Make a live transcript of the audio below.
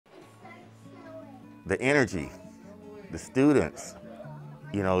the energy, the students,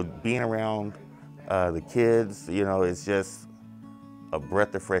 being around the kids, it's just a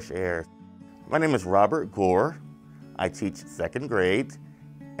breath of fresh air. My name is Robert Gore. I teach second grade,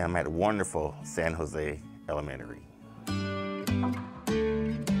 and I'm at wonderful San Jose Elementary.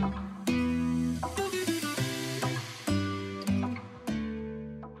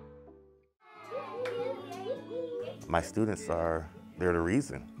 My students they're the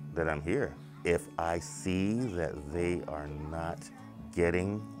reason that I'm here. If I see that they are not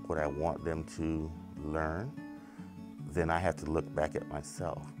getting what I want them to learn, then I have to look back at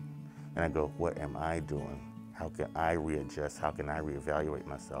myself. And I go, what am I doing? How can I readjust? How can I reevaluate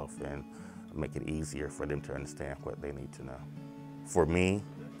myself and make it easier for them to understand what they need to know? For me,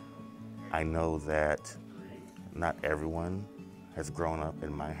 I know that not everyone has grown up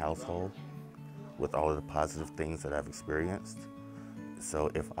in my household with all of the positive things that I've experienced.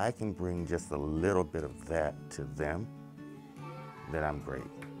 So if I can bring just a little bit of that to them, then I'm great.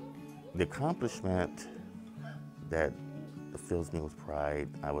 The accomplishment that fills me with pride,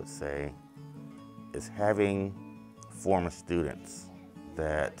 I would say, is having former students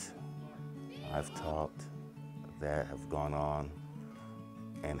that I've taught that have gone on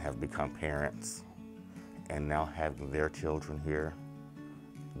and have become parents, and now having their children here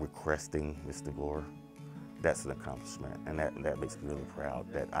requesting Mr. Gore. That's an accomplishment, and that makes me really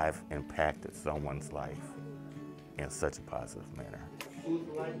proud that I've impacted someone's life in such a positive manner. Who's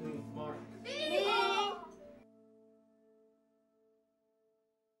lightning smart?